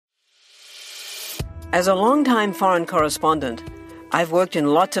As a longtime foreign correspondent, I've worked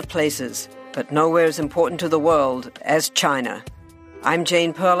in lots of places, but nowhere as important to the world as China. I'm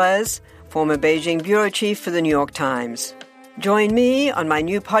Jane Perlez, former Beijing bureau chief for the New York Times. Join me on my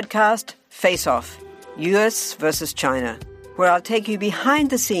new podcast, Face Off, US versus China, where I'll take you behind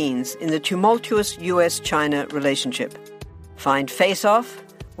the scenes in the tumultuous US-China relationship. Find Face Off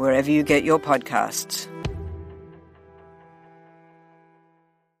wherever you get your podcasts.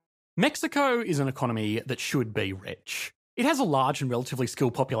 Mexico is an economy that should be rich. It has a large and relatively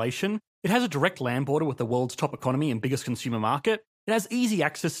skilled population. It has a direct land border with the world's top economy and biggest consumer market. It has easy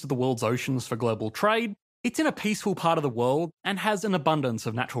access to the world's oceans for global trade. It's in a peaceful part of the world and has an abundance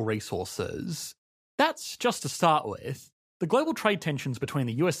of natural resources. That's just to start with. The global trade tensions between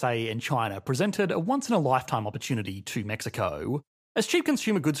the USA and China presented a once-in-a-lifetime opportunity to Mexico. As cheap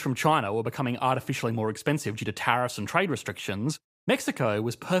consumer goods from China were becoming artificially more expensive due to tariffs and trade restrictions, Mexico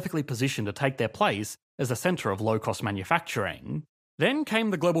was perfectly positioned to take their place as the centre of low-cost manufacturing. Then came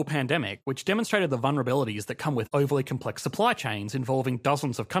the global pandemic, which demonstrated the vulnerabilities that come with overly complex supply chains involving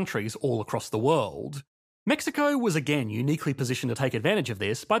dozens of countries all across the world. Mexico was again uniquely positioned to take advantage of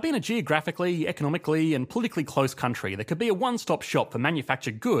this by being a geographically, economically, and politically close country that could be a one-stop shop for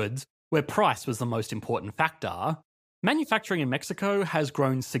manufactured goods where price was the most important factor. Manufacturing in Mexico has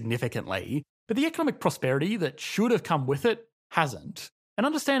grown significantly, but the economic prosperity that should have come with it hasn't. And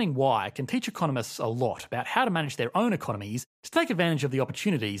understanding why can teach economists a lot about how to manage their own economies to take advantage of the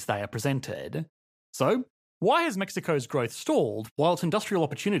opportunities they are presented. So, why has Mexico's growth stalled while its industrial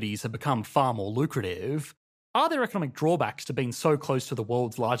opportunities have become far more lucrative? Are there economic drawbacks to being so close to the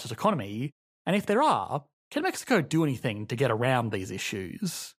world's largest economy? And if there are, can Mexico do anything to get around these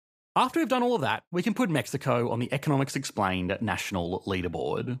issues? After we've done all of that, we can put Mexico on the Economics Explained national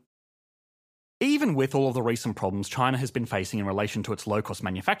leaderboard. Even with all of the recent problems China has been facing in relation to its low-cost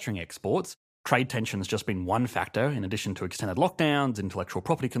manufacturing exports, trade tension has just been one factor in addition to extended lockdowns, intellectual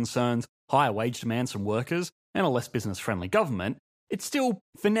property concerns, higher wage demands from workers, and a less business-friendly government, it's still,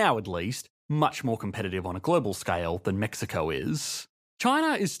 for now at least, much more competitive on a global scale than Mexico is.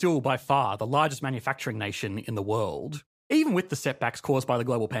 China is still by far the largest manufacturing nation in the world. Even with the setbacks caused by the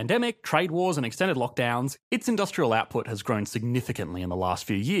global pandemic, trade wars and extended lockdowns, its industrial output has grown significantly in the last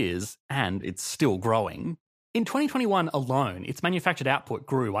few years, and it's still growing. In 2021 alone, its manufactured output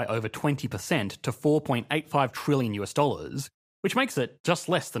grew by over 20% to $4.85 trillion US, which makes it just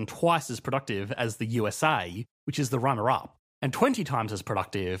less than twice as productive as the USA, which is the runner-up, and 20 times as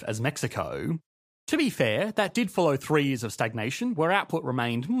productive as Mexico. To be fair, that did follow 3 years of stagnation, where output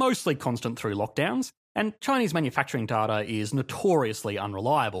remained mostly constant through lockdowns, and Chinese manufacturing data is notoriously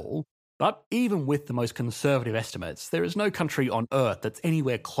unreliable. But even with the most conservative estimates, there is no country on Earth that's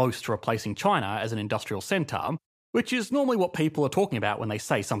anywhere close to replacing China as an industrial centre, which is normally what people are talking about when they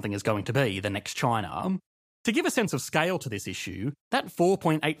say something is going to be the next China. To give a sense of scale to this issue, that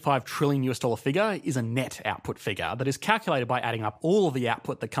 $4.85 trillion US figure is a net output figure that is calculated by adding up all of the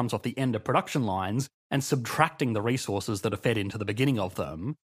output that comes off the end of production lines and subtracting the resources that are fed into the beginning of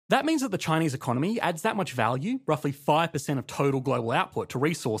them. That means that the Chinese economy adds that much value, roughly 5% of total global output, to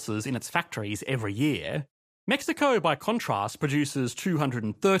resources in its factories every year. Mexico, by contrast, produces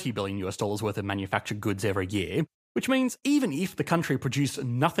 $230 billion worth of manufactured goods every year, which means even if the country produced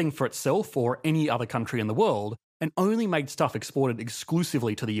nothing for itself or any other country in the world, and only made stuff exported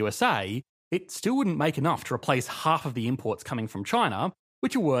exclusively to the USA, it still wouldn't make enough to replace half of the imports coming from China,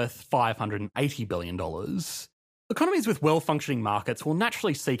 which are worth $580 billion. Economies with well-functioning markets will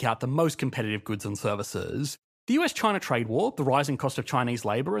naturally seek out the most competitive goods and services. The US-China trade war, the rising cost of Chinese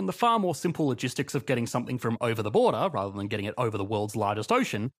labour, and the far more simple logistics of getting something from over the border rather than getting it over the world's largest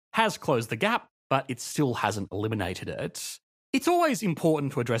ocean has closed the gap, but it still hasn't eliminated it. It's always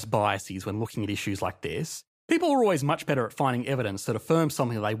important to address biases when looking at issues like this. People are always much better at finding evidence that affirms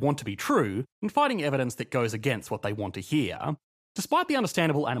something they want to be true than finding evidence that goes against what they want to hear. Despite the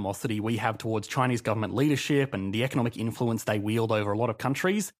understandable animosity we have towards Chinese government leadership and the economic influence they wield over a lot of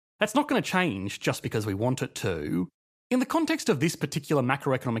countries, that's not going to change just because we want it to. In the context of this particular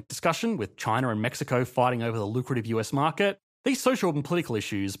macroeconomic discussion, with China and Mexico fighting over the lucrative US market, these social and political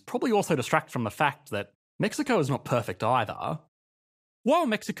issues probably also distract from the fact that Mexico is not perfect either. While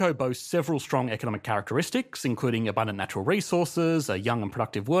Mexico boasts several strong economic characteristics, including abundant natural resources, a young and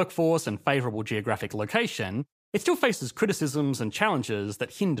productive workforce, and favourable geographic location, it still faces criticisms and challenges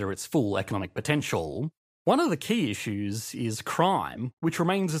that hinder its full economic potential. One of the key issues is crime, which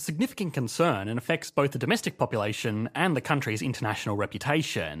remains a significant concern and affects both the domestic population and the country's international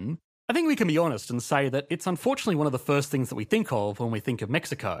reputation. I think we can be honest and say that it's unfortunately one of the first things that we think of when we think of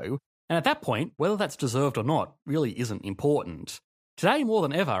Mexico, and at that point, whether that's deserved or not really isn't important. Today, more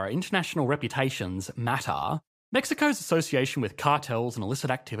than ever, international reputations matter. Mexico's association with cartels and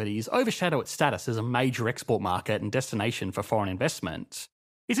illicit activities overshadow its status as a major export market and destination for foreign investment.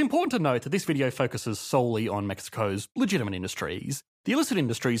 It's important to note that this video focuses solely on Mexico's legitimate industries. The illicit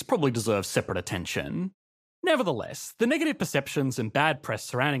industries probably deserve separate attention. Nevertheless, the negative perceptions and bad press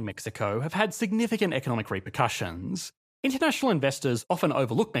surrounding Mexico have had significant economic repercussions. International investors often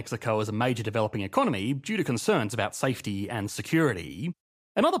overlook Mexico as a major developing economy due to concerns about safety and security.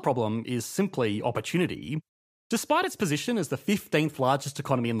 Another problem is simply opportunity. Despite its position as the 15th largest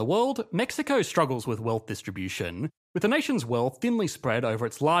economy in the world, Mexico struggles with wealth distribution, with the nation's wealth thinly spread over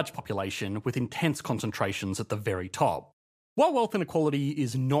its large population with intense concentrations at the very top. While wealth inequality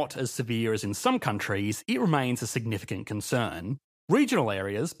is not as severe as in some countries, it remains a significant concern. Regional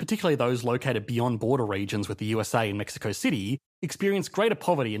areas, particularly those located beyond border regions with the USA and Mexico City, experience greater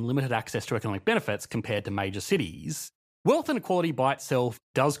poverty and limited access to economic benefits compared to major cities. Wealth inequality by itself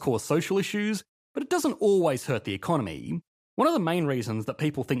does cause social issues, but it doesn't always hurt the economy. One of the main reasons that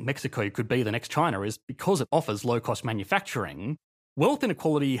people think Mexico could be the next China is because it offers low-cost manufacturing. Wealth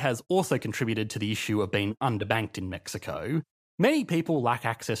inequality has also contributed to the issue of being underbanked in Mexico. Many people lack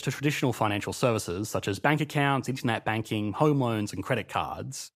access to traditional financial services such as bank accounts, internet banking, home loans, and credit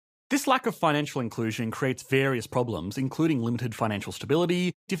cards. This lack of financial inclusion creates various problems, including limited financial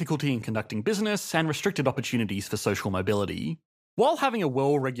stability, difficulty in conducting business, and restricted opportunities for social mobility. While having a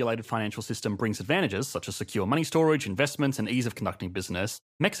well-regulated financial system brings advantages such as secure money storage, investments, and ease of conducting business,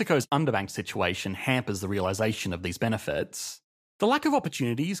 Mexico's underbanked situation hampers the realisation of these benefits. The lack of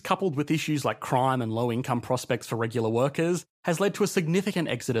opportunities, coupled with issues like crime and low-income prospects for regular workers, has led to a significant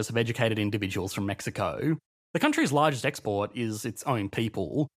exodus of educated individuals from Mexico. The country's largest export is its own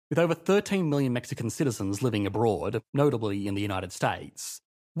people, with over 13 million Mexican citizens living abroad, notably in the United States.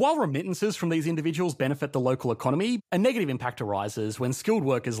 While remittances from these individuals benefit the local economy, a negative impact arises when skilled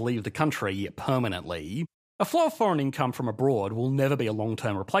workers leave the country permanently. A flow of foreign income from abroad will never be a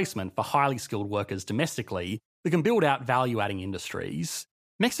long-term replacement for highly skilled workers domestically that can build out value-adding industries.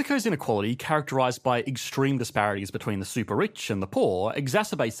 Mexico's inequality, characterised by extreme disparities between the super rich and the poor,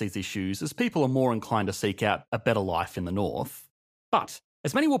 exacerbates these issues as people are more inclined to seek out a better life in the north. But,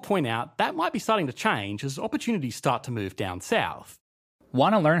 as many will point out, that might be starting to change as opportunities start to move down south.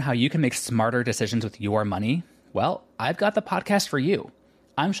 Want to learn how you can make smarter decisions with your money? Well, I've got the podcast for you.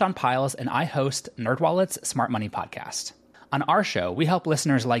 I'm Sean Piles, and I host NerdWallet's Smart Money Podcast. On our show, we help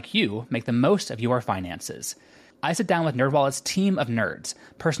listeners like you make the most of your finances. I sit down with NerdWallet's team of nerds,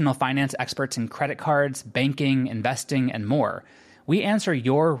 personal finance experts in credit cards, banking, investing, and more. We answer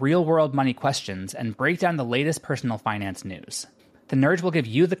your real-world money questions and break down the latest personal finance news. The nerds will give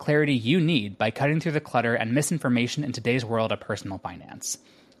you the clarity you need by cutting through the clutter and misinformation in today's world of personal finance.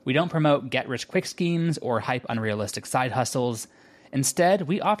 We don't promote get-rich-quick schemes or hype unrealistic side hustles. Instead,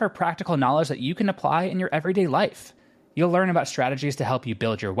 we offer practical knowledge that you can apply in your everyday life. You'll learn about strategies to help you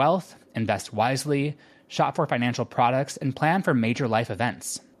build your wealth, invest wisely, shop for financial products, and plan for major life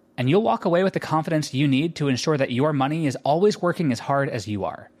events. And you'll walk away with the confidence you need to ensure that your money is always working as hard as you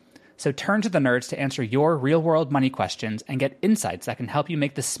are. So turn to the nerds to answer your real-world money questions and get insights that can help you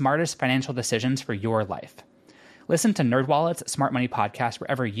make the smartest financial decisions for your life. Listen to NerdWallet's Smart Money Podcast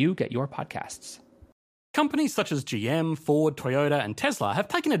wherever you get your podcasts. Companies such as GM, Ford, Toyota, and Tesla have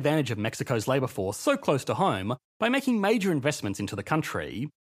taken advantage of Mexico's labour force so close to home by making major investments into the country.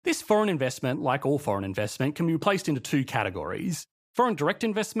 This foreign investment, like all foreign investment, can be placed into two categories: foreign direct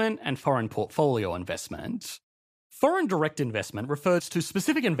investment and foreign portfolio investment. Foreign direct investment refers to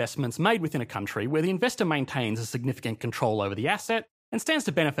specific investments made within a country where the investor maintains a significant control over the asset and stands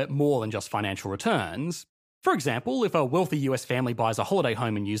to benefit more than just financial returns. For example, if a wealthy US family buys a holiday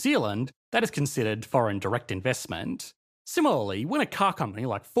home in New Zealand, that is considered foreign direct investment. Similarly, when a car company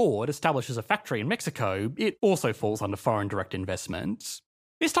like Ford establishes a factory in Mexico, it also falls under foreign direct investment.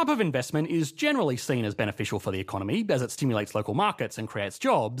 This type of investment is generally seen as beneficial for the economy as it stimulates local markets and creates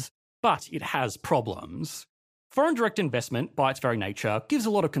jobs, but it has problems. Foreign direct investment, by its very nature, gives a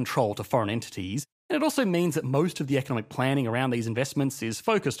lot of control to foreign entities, and it also means that most of the economic planning around these investments is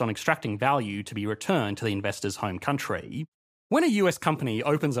focused on extracting value to be returned to the investor's home country. When a US company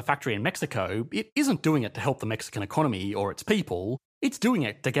opens a factory in Mexico, it isn't doing it to help the Mexican economy or its people, it's doing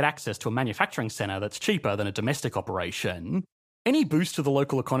it to get access to a manufacturing centre that's cheaper than a domestic operation. Any boost to the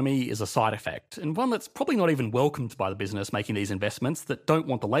local economy is a side effect, and one that's probably not even welcomed by the business making these investments that don't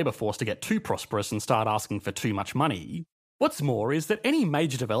want the labour force to get too prosperous and start asking for too much money. What's more is that any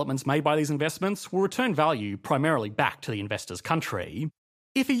major developments made by these investments will return value primarily back to the investor's country.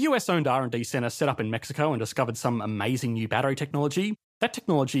 If a US-owned R&D centre set up in Mexico and discovered some amazing new battery technology, that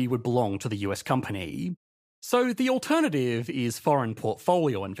technology would belong to the US company. So the alternative is foreign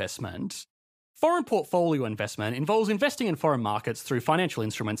portfolio investment. Foreign portfolio investment involves investing in foreign markets through financial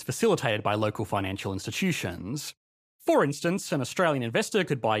instruments facilitated by local financial institutions. For instance, an Australian investor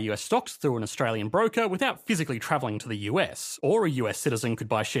could buy US stocks through an Australian broker without physically travelling to the US, or a US citizen could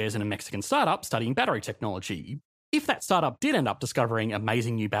buy shares in a Mexican startup studying battery technology. If that startup did end up discovering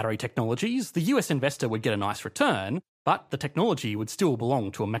amazing new battery technologies, the US investor would get a nice return, but the technology would still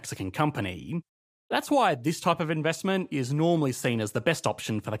belong to a Mexican company. That's why this type of investment is normally seen as the best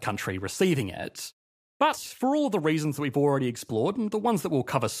option for the country receiving it. But for all of the reasons that we've already explored, and the ones that we'll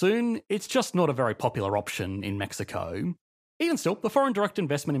cover soon, it's just not a very popular option in Mexico. Even still, the foreign direct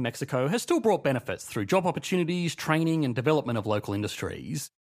investment in Mexico has still brought benefits through job opportunities, training, and development of local industries.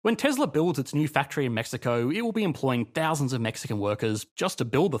 When Tesla builds its new factory in Mexico, it will be employing thousands of Mexican workers just to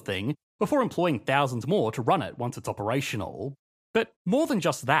build the thing, before employing thousands more to run it once it's operational. But more than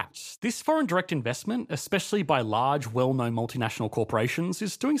just that, this foreign direct investment, especially by large, well-known multinational corporations,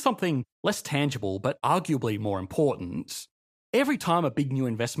 is doing something less tangible but arguably more important. Every time a big new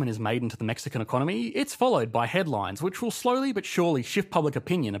investment is made into the Mexican economy, it's followed by headlines which will slowly but surely shift public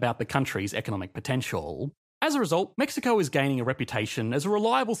opinion about the country's economic potential. As a result, Mexico is gaining a reputation as a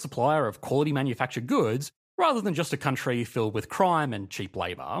reliable supplier of quality manufactured goods, rather than just a country filled with crime and cheap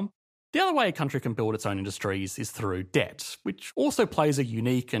labour. The other way a country can build its own industries is through debt, which also plays a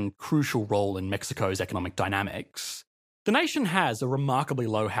unique and crucial role in Mexico's economic dynamics. The nation has a remarkably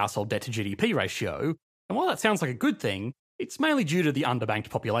low household debt to GDP ratio, and while that sounds like a good thing, it's mainly due to the underbanked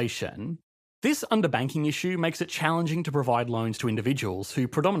population. This underbanking issue makes it challenging to provide loans to individuals who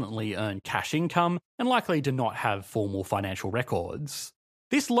predominantly earn cash income and likely do not have formal financial records.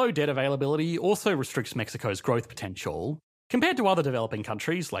 This low debt availability also restricts Mexico's growth potential. Compared to other developing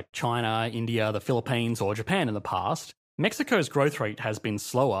countries like China, India, the Philippines, or Japan in the past, Mexico's growth rate has been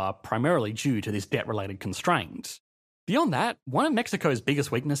slower primarily due to this debt-related constraint. Beyond that, one of Mexico's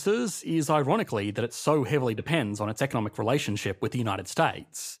biggest weaknesses is ironically that it so heavily depends on its economic relationship with the United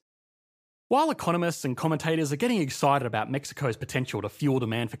States. While economists and commentators are getting excited about Mexico's potential to fuel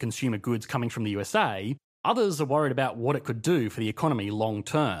demand for consumer goods coming from the USA, others are worried about what it could do for the economy long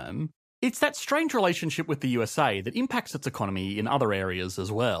term. It's that strange relationship with the USA that impacts its economy in other areas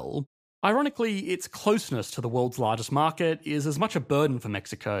as well. Ironically, its closeness to the world's largest market is as much a burden for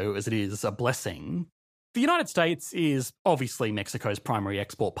Mexico as it is a blessing. The United States is obviously Mexico's primary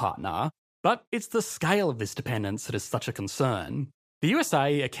export partner, but it's the scale of this dependence that is such a concern. The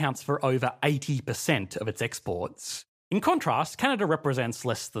USA accounts for over 80% of its exports. In contrast, Canada represents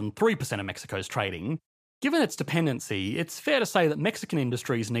less than 3% of Mexico's trading. Given its dependency, it's fair to say that Mexican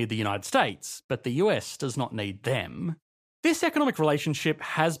industries need the United States, but the US does not need them. This economic relationship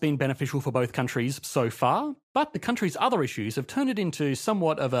has been beneficial for both countries so far, but the country's other issues have turned it into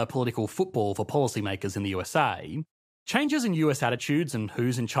somewhat of a political football for policymakers in the USA. Changes in US attitudes and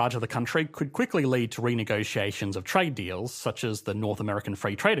who's in charge of the country could quickly lead to renegotiations of trade deals, such as the North American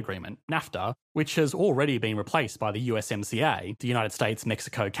Free Trade Agreement, NAFTA, which has already been replaced by the USMCA, the United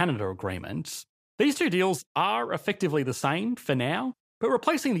States-Mexico-Canada Agreement. These two deals are effectively the same for now, but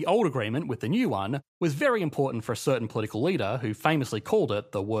replacing the old agreement with the new one was very important for a certain political leader who famously called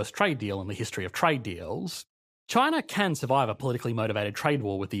it the worst trade deal in the history of trade deals. China can survive a politically motivated trade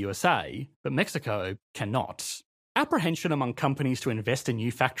war with the USA, but Mexico cannot. Apprehension among companies to invest in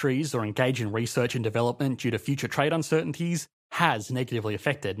new factories or engage in research and development due to future trade uncertainties has negatively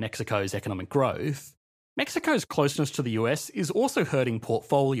affected Mexico's economic growth. Mexico's closeness to the US is also hurting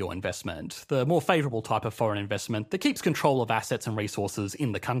portfolio investment, the more favourable type of foreign investment that keeps control of assets and resources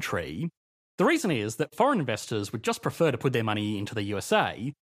in the country. The reason is that foreign investors would just prefer to put their money into the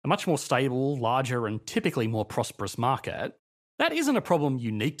USA, a much more stable, larger, and typically more prosperous market. That isn't a problem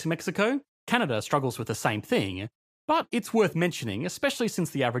unique to Mexico. Canada struggles with the same thing, but it's worth mentioning, especially since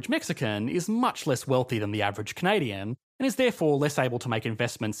the average Mexican is much less wealthy than the average Canadian, and is therefore less able to make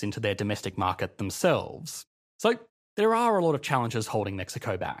investments into their domestic market themselves. So, there are a lot of challenges holding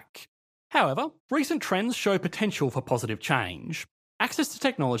Mexico back. However, recent trends show potential for positive change. Access to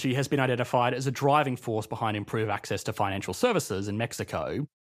technology has been identified as a driving force behind improved access to financial services in Mexico.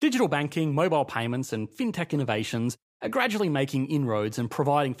 Digital banking, mobile payments, and fintech innovations are gradually making inroads and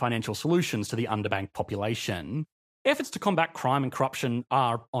providing financial solutions to the underbanked population. Efforts to combat crime and corruption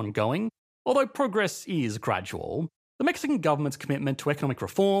are ongoing, although progress is gradual. The Mexican government's commitment to economic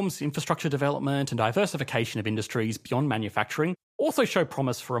reforms, infrastructure development, and diversification of industries beyond manufacturing also show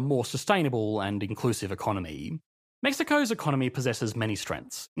promise for a more sustainable and inclusive economy. Mexico's economy possesses many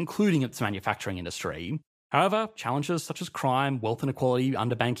strengths, including its manufacturing industry. However, challenges such as crime, wealth inequality,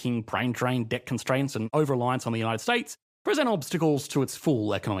 underbanking, brain drain, debt constraints, and over-reliance on the United States present obstacles to its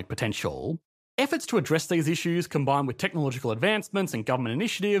full economic potential. Efforts to address these issues, combined with technological advancements and government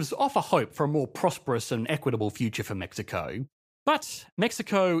initiatives, offer hope for a more prosperous and equitable future for Mexico. But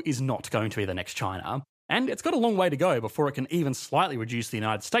Mexico is not going to be the next China, and it's got a long way to go before it can even slightly reduce the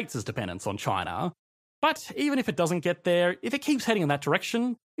United States' dependence on China. But even if it doesn't get there, if it keeps heading in that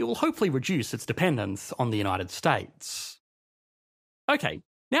direction, it will hopefully reduce its dependence on the United States. Okay,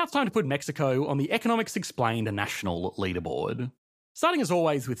 now it's time to put Mexico on the Economics Explained national leaderboard. Starting as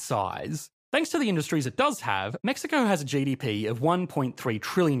always with size, thanks to the industries it does have, Mexico has a GDP of $1.3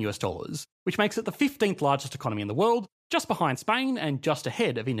 trillion, which makes it the 15th largest economy in the world, just behind Spain and just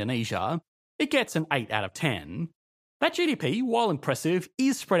ahead of Indonesia. It gets an 8 out of 10. That GDP, while impressive,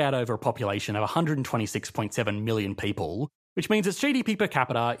 is spread out over a population of 126.7 million people, which means its GDP per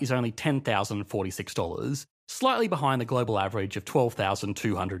capita is only $10,046, slightly behind the global average of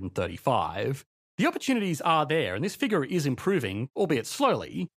 $12,235. The opportunities are there, and this figure is improving, albeit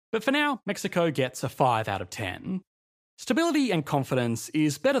slowly, but for now, Mexico gets a 5 out of 10. Stability and confidence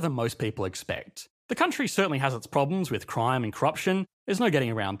is better than most people expect. The country certainly has its problems with crime and corruption, there's no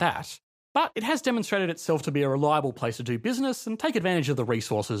getting around that. But it has demonstrated itself to be a reliable place to do business and take advantage of the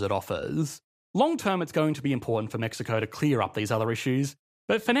resources it offers. Long term, it's going to be important for Mexico to clear up these other issues,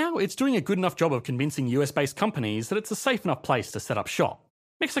 but for now, it's doing a good enough job of convincing US-based companies that it's a safe enough place to set up shop.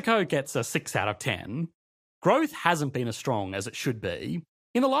 Mexico gets a 6 out of 10. Growth hasn't been as strong as it should be.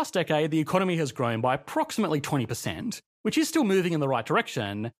 In the last decade, the economy has grown by approximately 20%, which is still moving in the right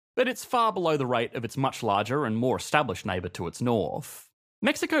direction, but it's far below the rate of its much larger and more established neighbour to its north.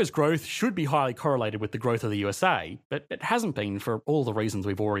 Mexico's growth should be highly correlated with the growth of the USA, but it hasn't been for all the reasons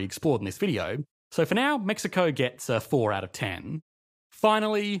we've already explored in this video, so for now, Mexico gets a 4 out of 10.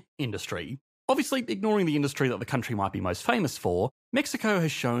 Finally, industry. Obviously, ignoring the industry that the country might be most famous for, Mexico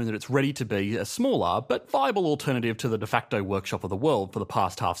has shown that it's ready to be a smaller but viable alternative to the de facto workshop of the world for the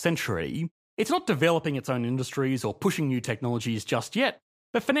past half-century. It's not developing its own industries or pushing new technologies just yet,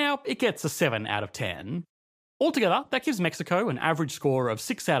 but for now, it gets a 7 out of 10. Altogether, that gives Mexico an average score of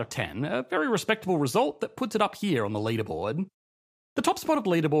 6 out of 10, a very respectable result that puts it up here on the leaderboard. The top spot of the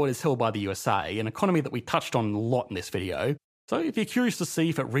leaderboard is held by the USA, an economy that we touched on a lot in this video, so if you're curious to see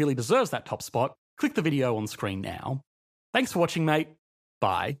if it really deserves that top spot, click the video on screen now. Thanks for watching, mate.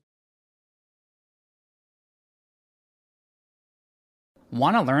 Bye.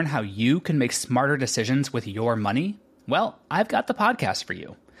 Want to learn how you can make smarter decisions with your money? Well, I've got the podcast for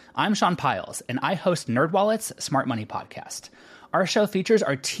you. I'm Sean Piles, and I host NerdWallet's Smart Money Podcast. Our show features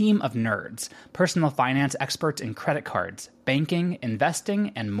our team of nerds, personal finance experts in credit cards, banking,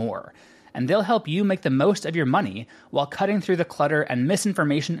 investing, and more. And they'll help you make the most of your money while cutting through the clutter and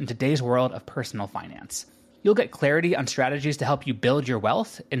misinformation in today's world of personal finance. You'll get clarity on strategies to help you build your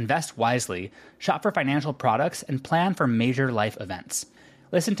wealth, invest wisely, shop for financial products, and plan for major life events.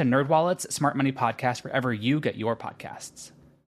 Listen to NerdWallet's Smart Money Podcast wherever you get your podcasts.